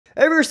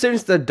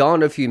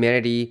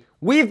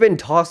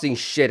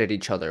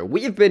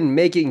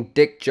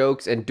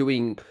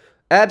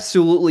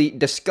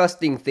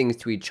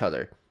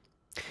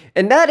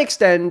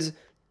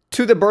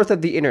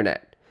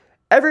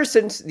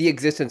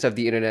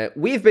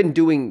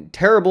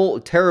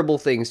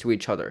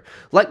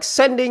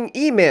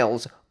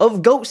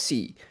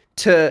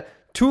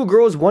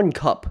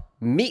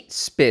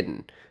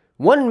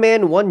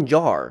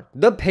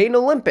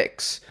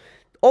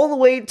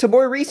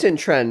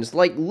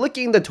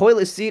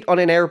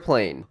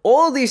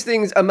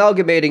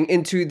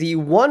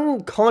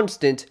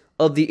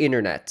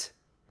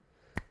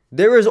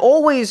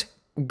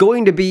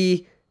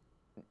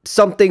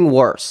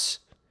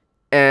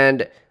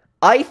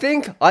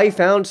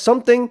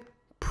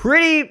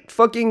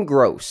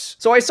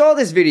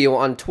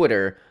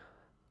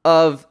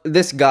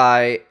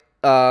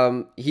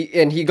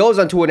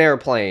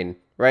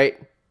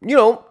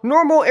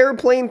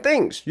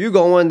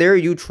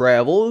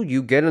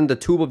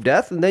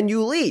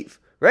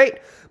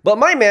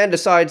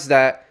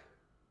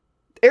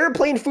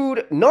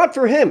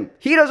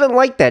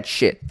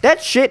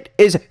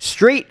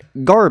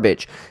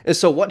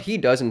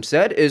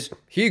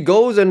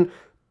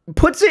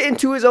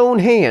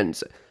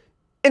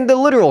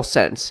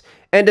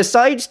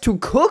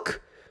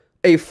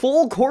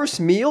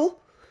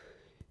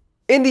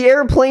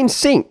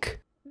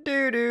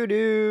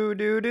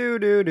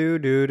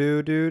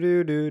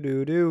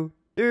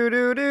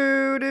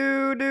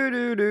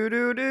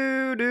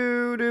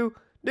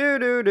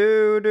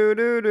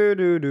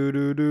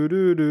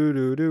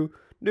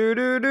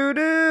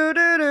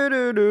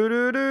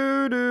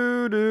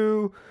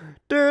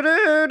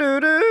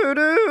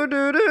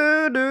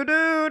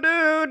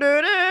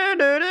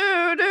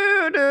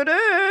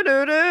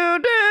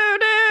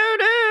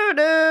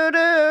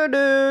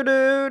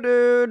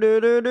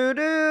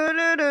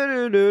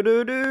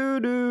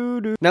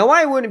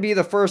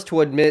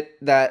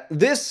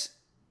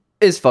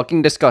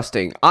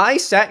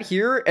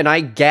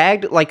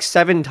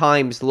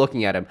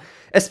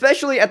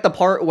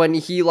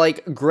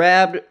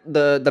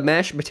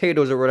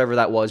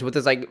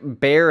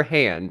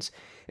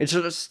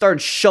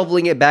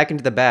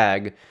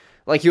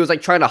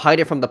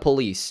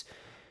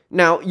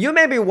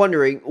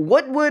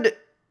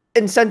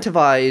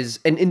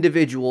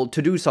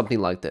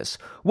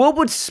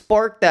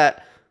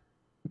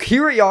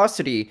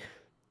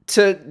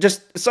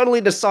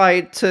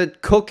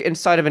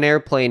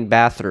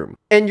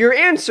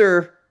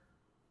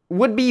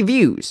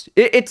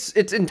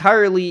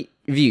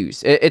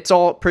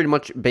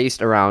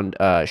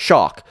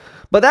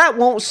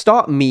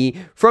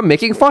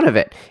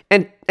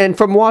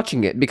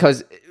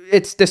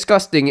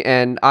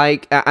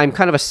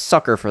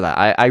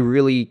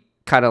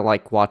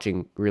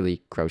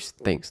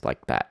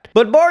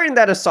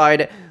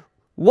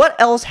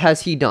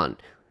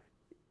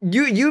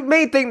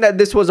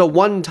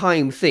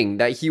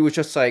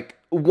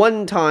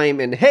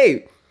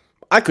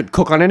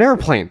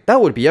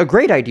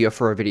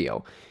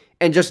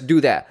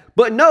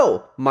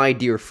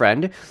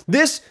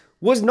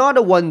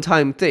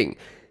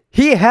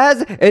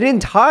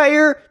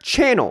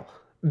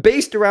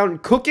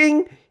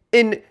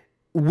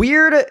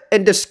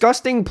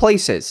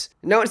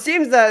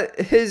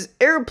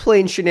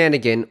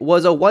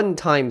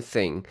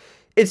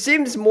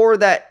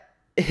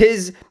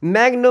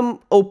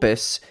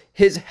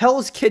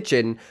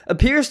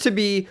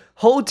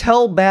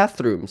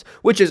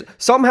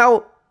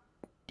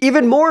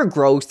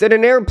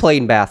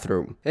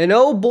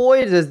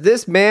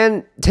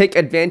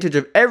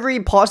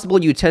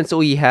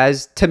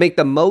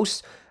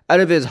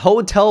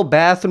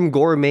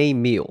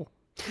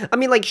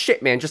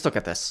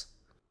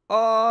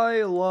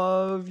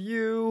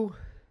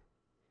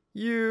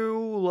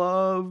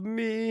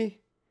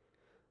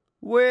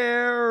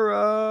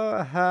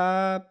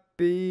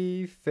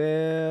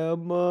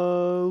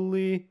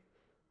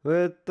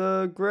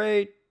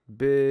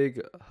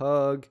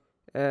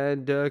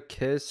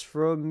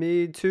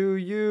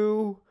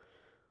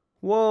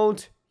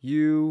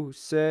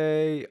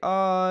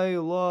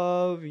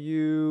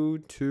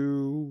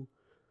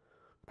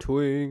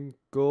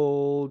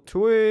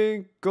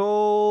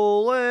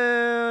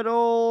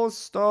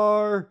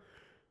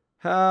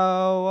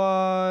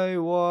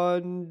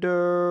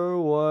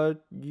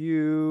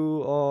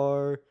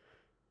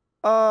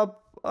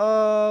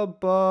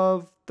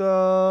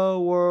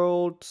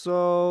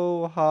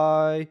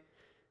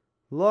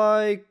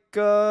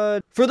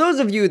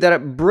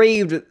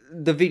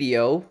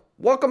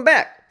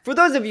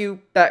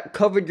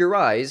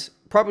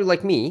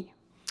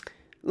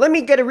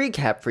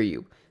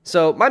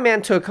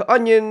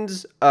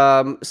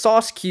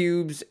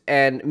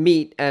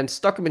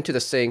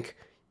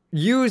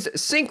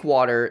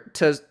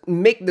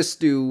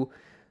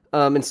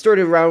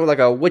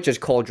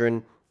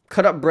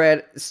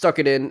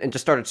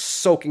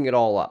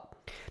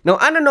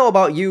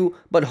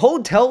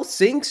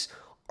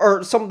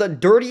are some of the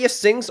dirtiest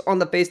sinks on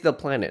the face of the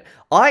planet.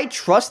 I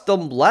trust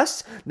them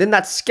less than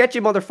that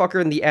sketchy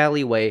motherfucker in the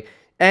alleyway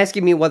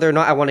asking me whether or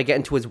not I want to get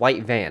into his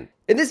white van.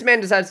 And this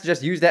man decides to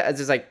just use that as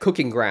his, like,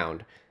 cooking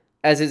ground,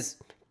 as his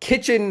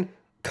kitchen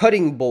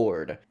cutting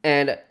board.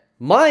 And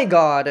my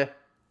God,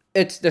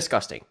 it's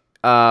disgusting.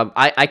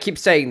 I keep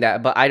saying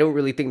that, but I don't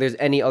really think there's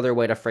any other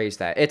way to phrase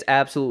that. It's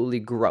absolutely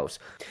gross.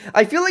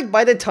 I feel like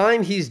by the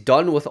time he's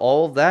done with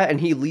all of that and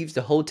he leaves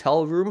the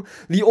hotel room,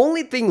 the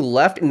only thing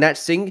left in that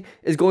sink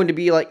is going to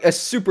be like a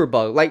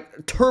superbug,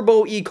 like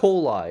Turbo E.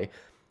 coli.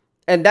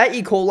 And that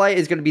E. coli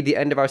is going to be the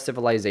end of our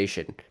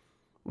civilization.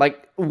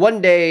 Like,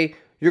 one day,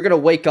 you're going to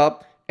wake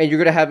up and you're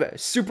going to have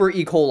super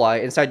E.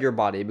 coli inside your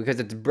body because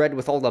it's bred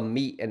with all the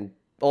meat and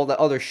all the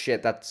other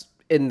shit that's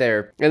in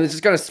there, and it's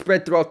just gonna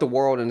spread throughout the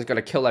world and it's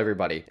gonna kill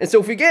everybody. And so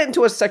if we get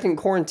into a second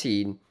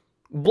quarantine,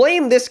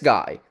 blame this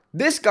guy.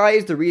 This guy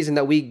is the reason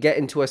that we get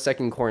into a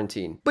second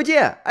quarantine. But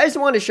yeah, I just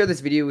wanted to share this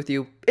video with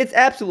you. It's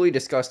absolutely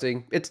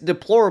disgusting. It's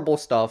deplorable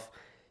stuff,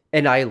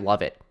 and I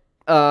love it.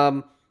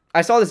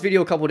 I saw this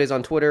video a couple days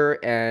on Twitter,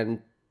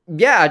 and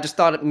yeah, I just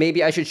thought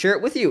maybe I should share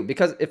it with you,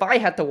 because if I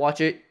had to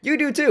watch it, you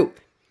do too.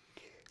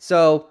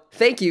 So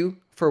thank you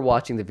for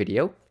watching the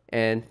video,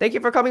 and thank you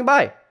for coming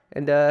by.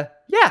 And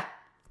yeah.